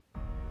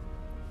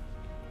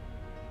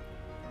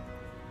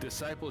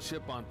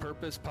Discipleship on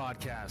Purpose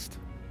podcast.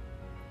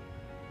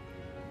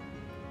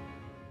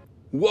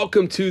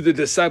 Welcome to the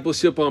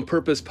Discipleship on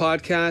Purpose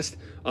podcast.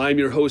 I'm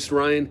your host,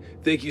 Ryan.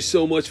 Thank you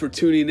so much for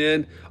tuning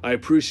in. I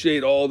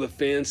appreciate all the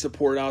fan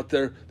support out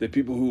there, the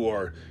people who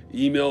are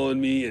emailing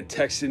me and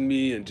texting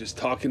me and just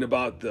talking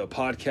about the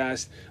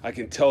podcast. I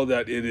can tell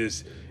that it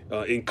is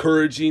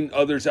encouraging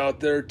others out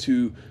there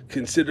to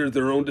consider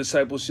their own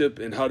discipleship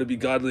and how to be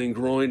godly and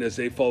growing as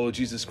they follow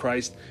Jesus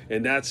Christ.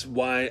 And that's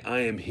why I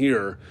am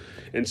here.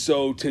 And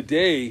so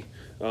today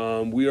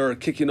we are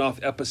kicking off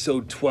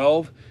episode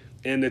 12.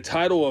 And the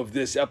title of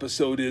this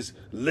episode is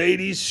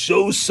Ladies,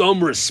 Show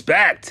Some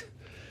Respect.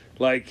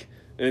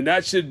 And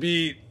that should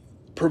be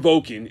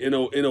provoking in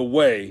a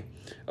way.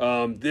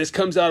 This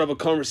comes out of a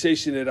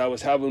conversation that I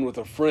was having with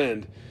a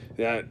friend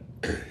that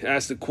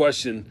asked the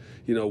question,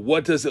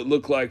 what does it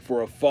look like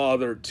for a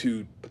father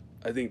to,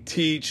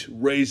 teach,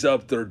 raise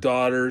up their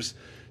daughters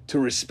to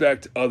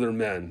respect other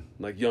men,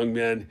 like young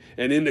men?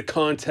 And in the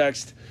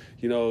context,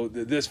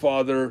 this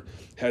father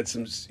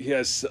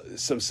has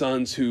some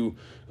sons who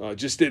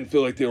just didn't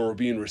feel like they were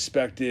being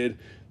respected,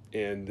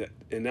 and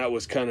that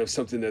was kind of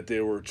something that they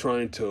were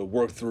trying to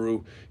work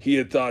through. He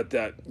had thought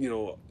that,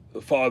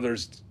 the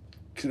fathers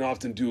can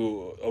often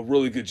do a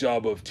really good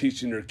job of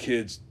teaching their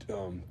kids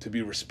to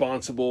be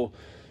responsible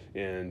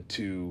and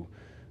to,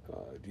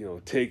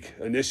 take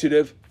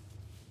initiative.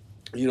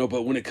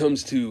 But when it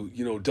comes to,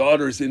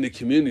 daughters in the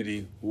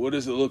community, what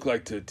does it look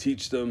like to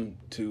teach them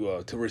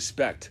to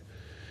respect?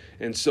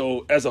 And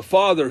so as a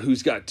father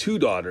who's got two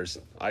daughters,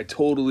 I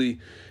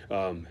totally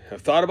have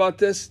thought about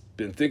this,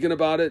 been thinking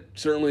about it,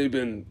 certainly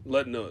been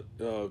letting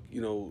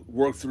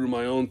work through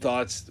my own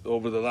thoughts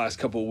over the last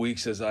couple of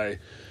weeks as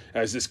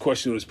this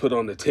question was put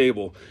on the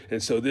table.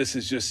 And so this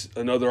is just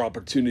another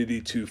opportunity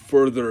to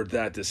further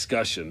that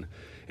discussion.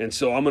 And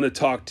so I'm going to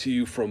talk to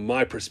you from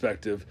my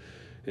perspective.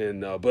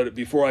 And but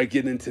before I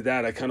get into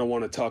that, I kind of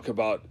want to talk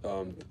about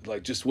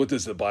just what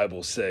does the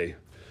Bible say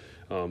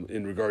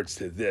in regards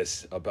to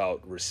this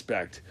about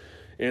respect.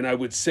 And I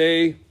would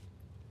say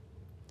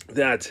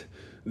that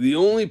the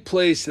only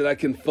place that I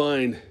can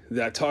find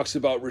that talks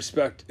about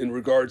respect in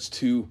regards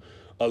to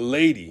a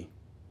lady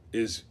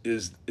is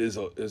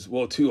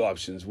two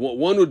options.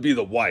 One would be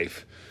the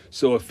wife.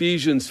 So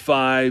Ephesians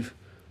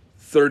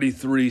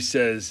 5:33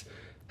 says,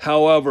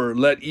 "However,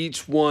 let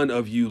each one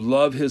of you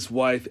love his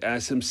wife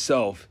as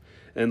himself,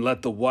 and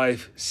let the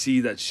wife see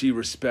that she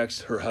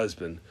respects her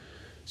husband."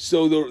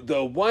 So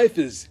the wife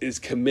is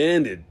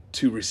commanded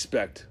to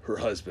respect her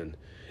husband.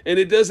 And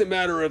it doesn't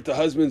matter if the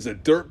husband's a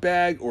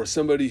dirtbag or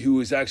somebody who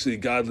is actually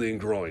godly and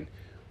growing.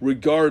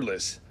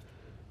 Regardless,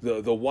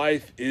 the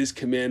wife is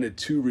commanded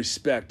to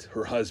respect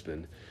her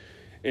husband.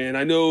 And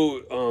I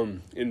know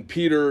in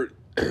Peter,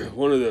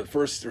 one of the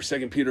first or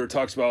second Peter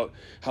talks about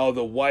how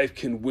the wife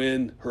can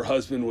win her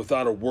husband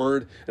without a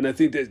word. And I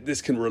think that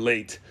this can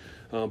relate.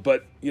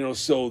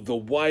 So the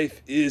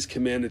wife is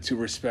commanded to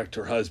respect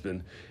her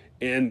husband.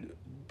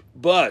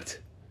 But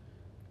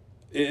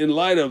in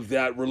light of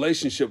that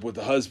relationship with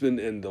the husband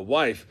and the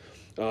wife,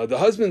 the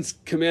husband's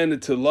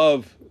commanded to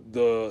love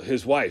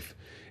his wife.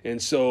 And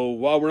so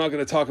while we're not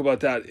going to talk about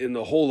that in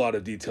a whole lot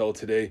of detail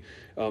today,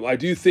 I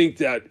do think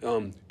that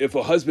if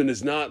a husband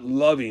is not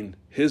loving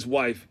his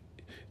wife,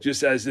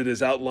 just as it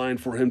is outlined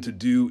for him to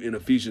do in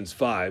Ephesians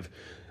 5,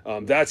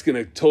 that's going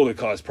to totally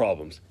cause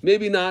problems.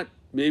 Maybe not.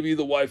 Maybe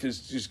the wife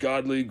is just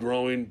godly,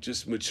 growing,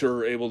 just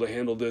mature, able to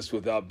handle this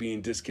without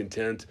being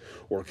discontent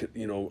or,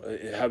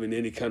 having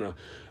any kind of,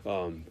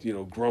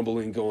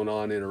 grumbling going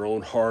on in her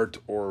own heart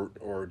or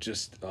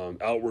just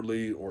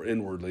outwardly or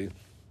inwardly.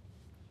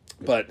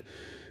 But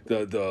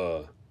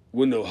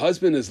when the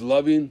husband is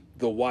loving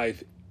the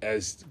wife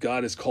as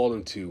God has called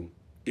him to,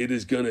 it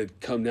is going to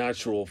come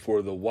natural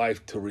for the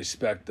wife to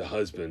respect the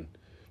husband.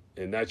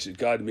 And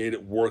God made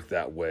it work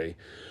that way.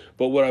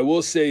 But what I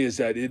will say is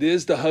that it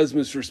is the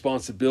husband's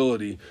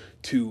responsibility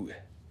to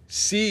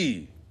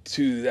see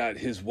to that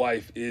his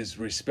wife is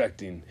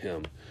respecting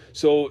him.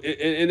 So,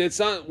 and it's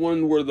not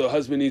one where the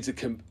husband needs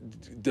to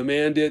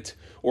demand it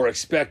or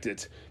expect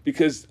it,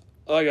 because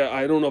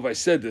I don't know if I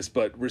said this,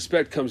 but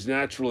respect comes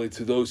naturally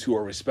to those who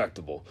are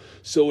respectable.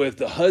 So if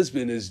the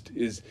husband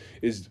is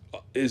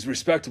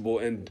respectable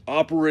and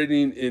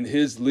operating in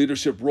his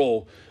leadership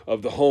role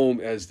of the home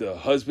as the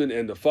husband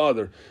and the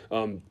father,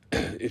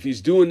 if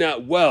he's doing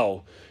that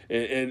well,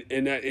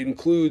 and that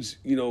includes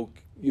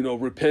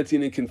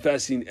repenting and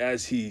confessing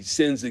as he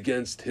sins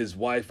against his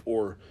wife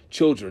or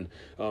children,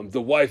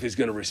 the wife is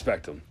going to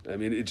respect him. I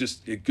mean,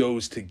 it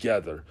goes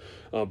together.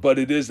 But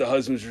it is the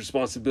husband's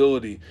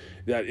responsibility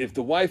that if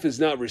the wife is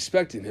not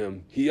respecting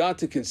him, he ought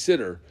to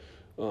consider,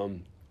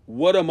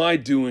 what am I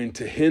doing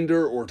to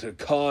hinder or to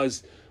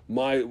cause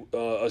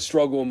a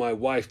struggle in my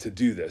wife to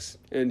do this?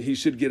 And he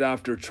should get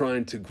after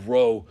trying to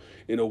grow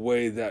in a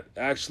way that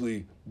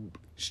actually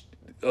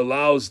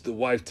allows the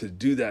wife to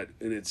do that,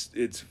 and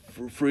it's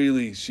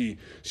freely. She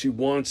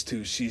wants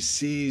to. She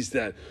sees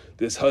that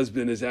this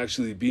husband is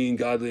actually being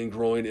godly and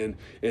growing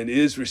and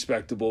is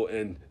respectable,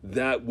 and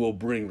that will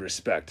bring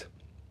respect.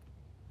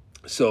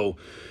 So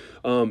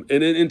And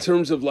in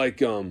terms of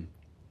like, our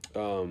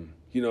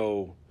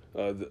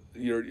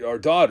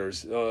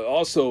daughters,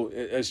 also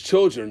as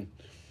children,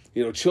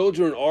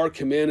 children are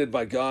commanded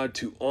by God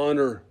to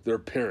honor their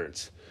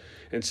parents.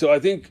 And so I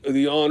think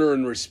the honor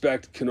and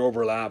respect can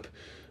overlap,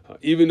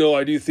 even though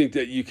I do think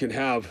that you can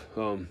have,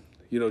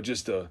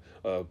 just a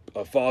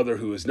father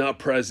who is not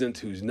present,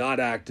 who's not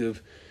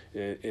active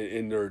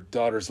in their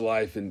daughter's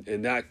life,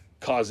 and that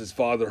causes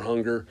father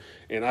hunger.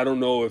 And I don't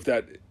know if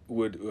that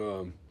would,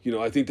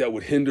 I think that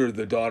would hinder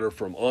the daughter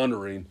from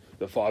honoring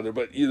the father.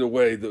 But either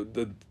way,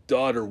 the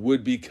daughter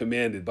would be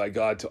commanded by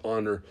God to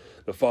honor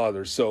the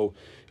father. So,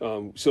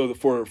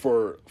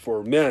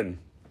 for men,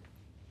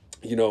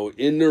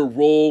 in their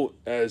role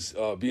as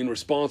being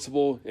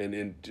responsible and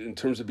in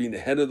terms of being the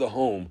head of the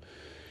home,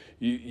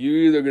 you're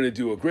either going to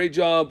do a great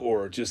job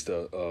or just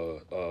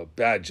a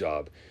bad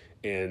job,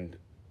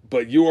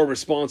 but you are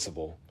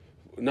responsible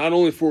not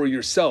only for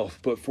yourself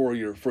but for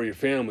your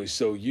family.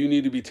 So you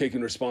need to be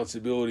taking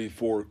responsibility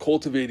for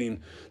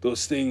cultivating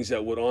those things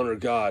that would honor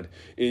God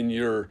in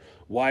your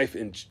wife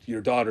and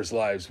your daughter's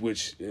lives,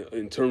 which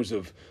in terms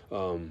of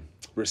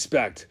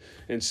respect.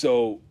 And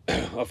so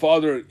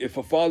if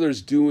a father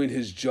is doing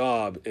his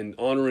job and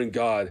honoring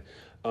God,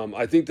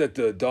 I think that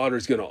the daughter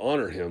is going to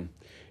honor him,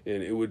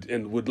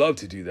 and would love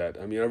to do that.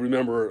 I mean, I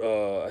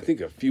remember I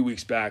think a few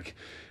weeks back,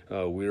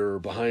 we were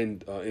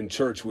behind in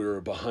church. We were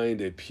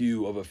behind a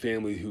pew of a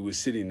family who was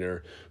sitting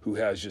there, who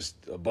has just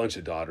a bunch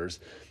of daughters.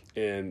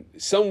 And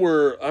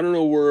somewhere, I don't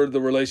know where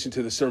the relation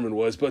to the sermon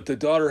was, but the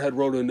daughter had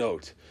wrote a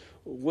note.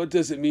 What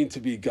does it mean to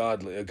be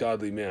godly, a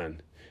godly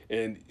man?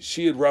 And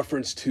she had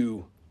reference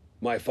to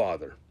my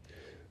father.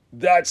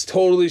 That's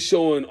totally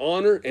showing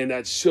honor, and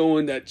that's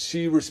showing that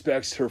she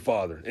respects her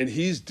father. And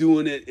he's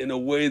doing it in a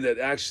way that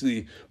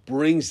actually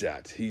brings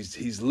that.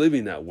 He's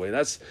living that way.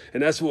 That's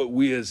what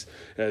we as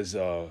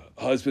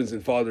husbands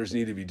and fathers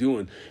need to be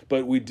doing.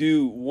 But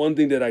one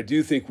thing that I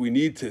do think we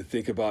need to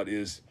think about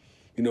is,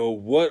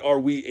 what are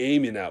we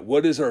aiming at?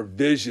 What is our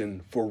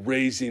vision for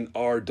raising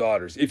our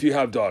daughters? If you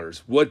have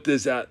daughters, what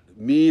does that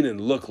mean and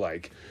look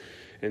like?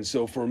 And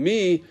so for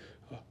me,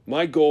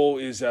 my goal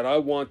is that I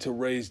want to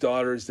raise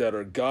daughters that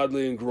are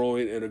godly and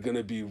growing and are going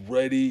to be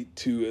ready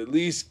to at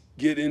least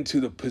get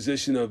into the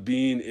position of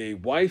being a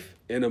wife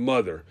and a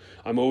mother.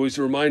 I'm always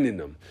reminding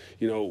them,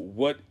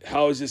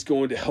 how is this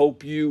going to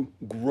help you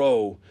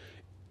grow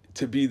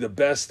to be the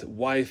best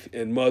wife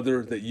and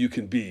mother that you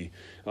can be?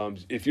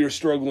 If you're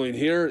struggling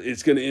here,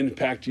 it's going to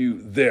impact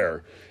you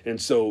there.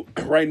 And so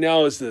right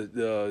now, as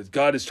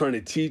God is trying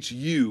to teach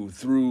you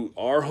through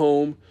our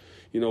home,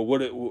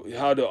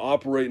 how to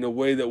operate in a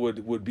way that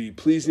would be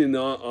pleasing and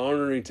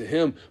honoring to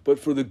him, but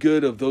for the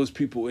good of those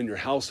people in your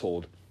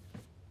household.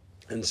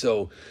 And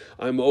so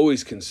I'm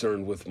always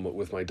concerned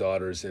with my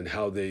daughters and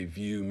how they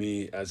view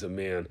me as a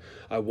man.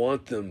 I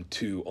want them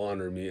to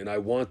honor me, and I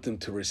want them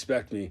to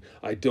respect me.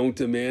 I don't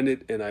demand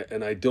it,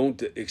 and I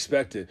don't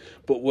expect it.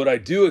 But what I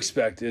do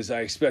expect is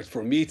I expect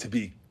for me to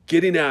be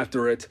getting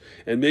after it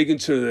and making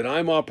sure that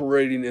I'm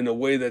operating in a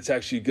way that's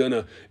actually going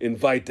to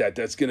invite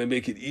that's going to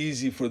make it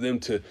easy for them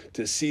to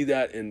see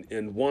that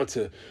and want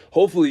to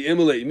hopefully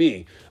emulate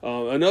me.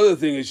 Another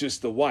thing is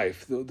just the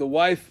wife. The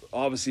wife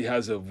obviously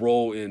has a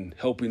role in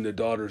helping the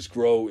daughters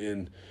grow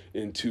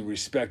into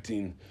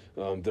respecting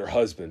their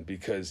husband,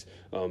 because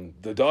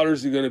the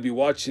daughters are going to be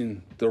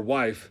watching their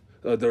wife,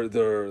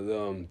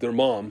 their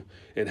mom,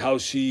 and how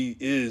she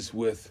is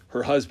with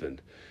her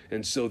husband.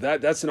 And so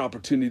that's an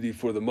opportunity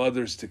for the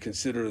mothers to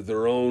consider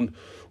their own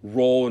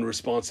role and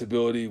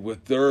responsibility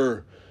with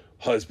their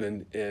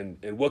husband,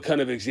 and what kind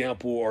of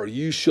example are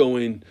you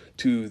showing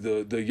to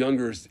the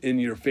youngers in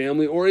your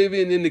family or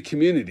even in the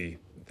community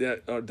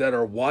that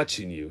are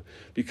watching you,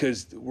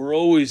 because we're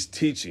always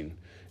teaching,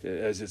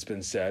 as it's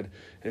been said.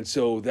 And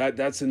so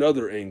that's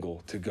another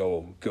angle to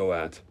go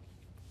at.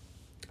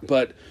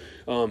 But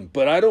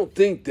I don't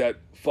think that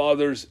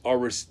fathers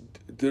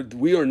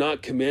we are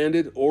not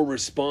commanded or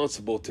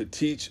responsible to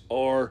teach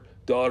our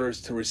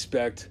daughters to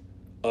respect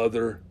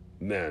other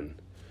men.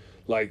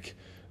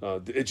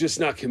 It's just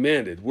not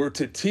commanded. We're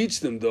to teach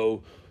them,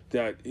 though,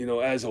 that,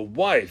 as a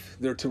wife,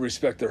 they're to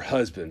respect their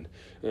husband.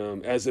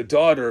 As a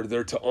daughter,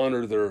 they're to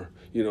honor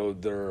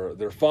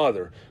their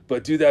father,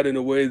 but do that in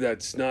a way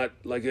that's not,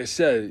 like I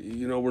said,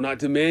 we're not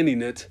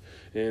demanding it.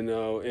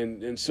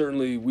 And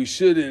certainly we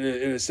should,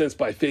 in a sense,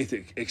 by faith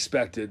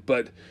expect it.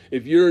 But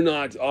if you're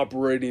not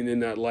operating in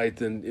that light,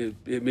 then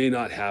it may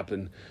not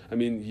happen. I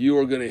mean, you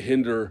are going to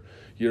hinder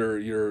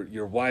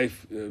your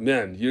wife,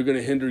 men. You're going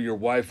to hinder your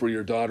wife or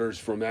your daughters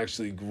from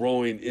actually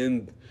growing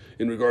in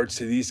regards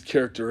to these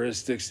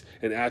characteristics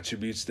and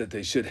attributes that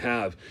they should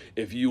have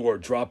if you are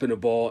dropping a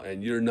ball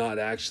and you're not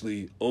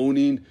actually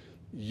owning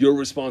your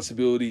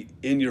responsibility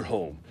in your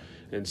home.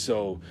 And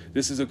so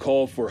this is a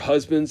call for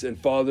husbands and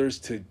fathers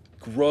to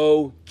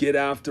grow, get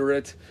after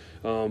it.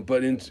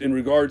 But in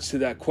regards to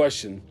that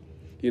question,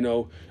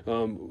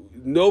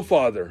 no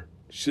father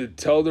should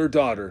tell their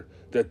daughter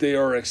that they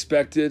are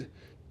expected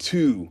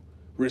to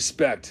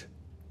respect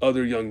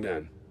other young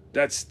men.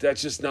 That's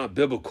just not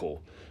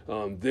biblical.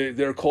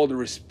 They're called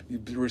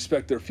to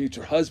respect their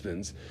future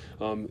husbands.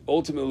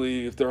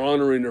 Ultimately, if they're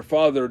honoring their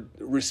father,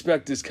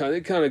 respect is kind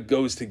of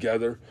goes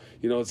together.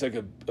 It's like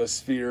a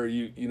sphere.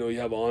 You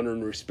have honor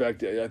and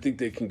respect. I think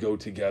they can go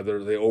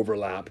together. They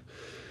overlap.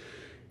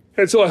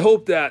 And so I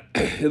hope that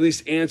at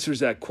least answers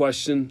that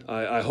question.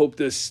 I hope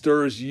this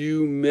stirs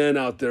you men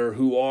out there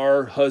who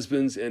are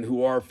husbands and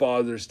who are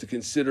fathers to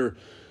consider,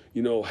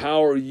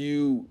 how are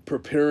you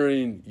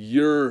preparing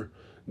your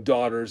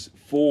daughters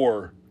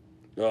for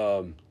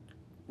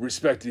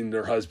respecting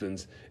their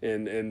husbands,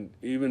 and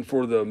even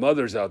for the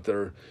mothers out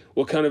there,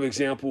 what kind of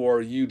example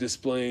are you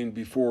displaying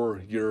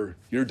before your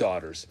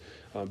daughters?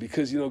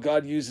 Because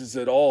God uses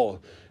it all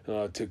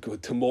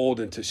to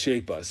mold and to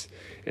shape us.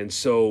 And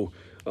so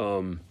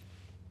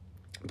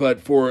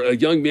but for a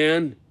young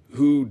man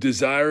who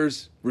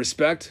desires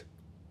respect,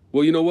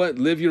 well, you know what?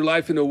 Live your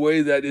life in a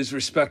way that is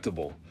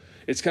respectable.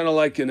 It's kind of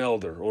like an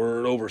elder or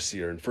an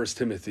overseer in 1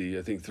 Timothy,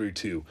 I think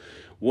 3:2.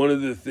 One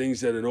of the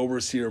things that an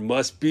overseer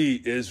must be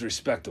is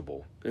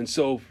respectable. And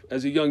so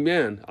as a young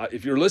man,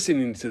 if you're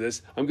listening to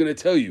this, I'm going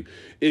to tell you,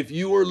 if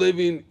you are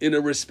living in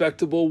a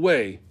respectable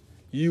way,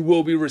 you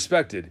will be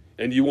respected,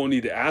 and you won't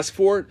need to ask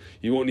for it.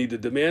 You won't need to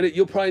demand it.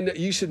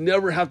 You should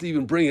never have to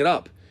even bring it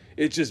up.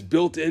 It's just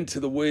built into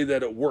the way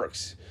that it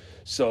works.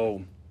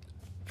 So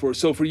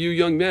for you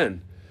young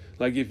men,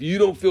 like if you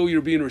don't feel you're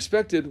being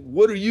respected,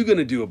 what are you going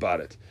to do about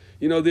it?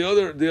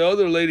 The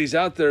other ladies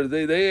out there,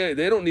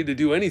 they don't need to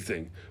do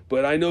anything,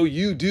 but I know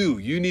you do.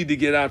 You need to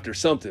get after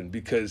something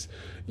because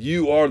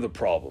you are the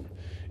problem.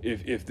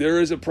 If there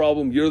is a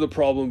problem, you're the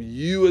problem.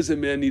 You as a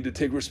man need to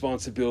take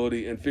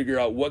responsibility and figure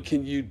out what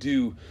can you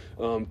do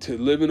to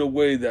live in a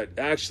way that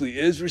actually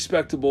is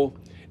respectable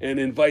and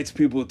invites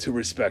people to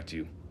respect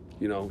you.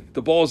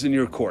 The ball's in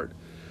your court.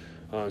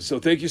 So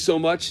thank you so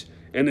much.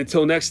 And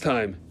until next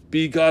time,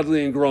 be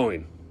godly and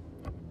growing.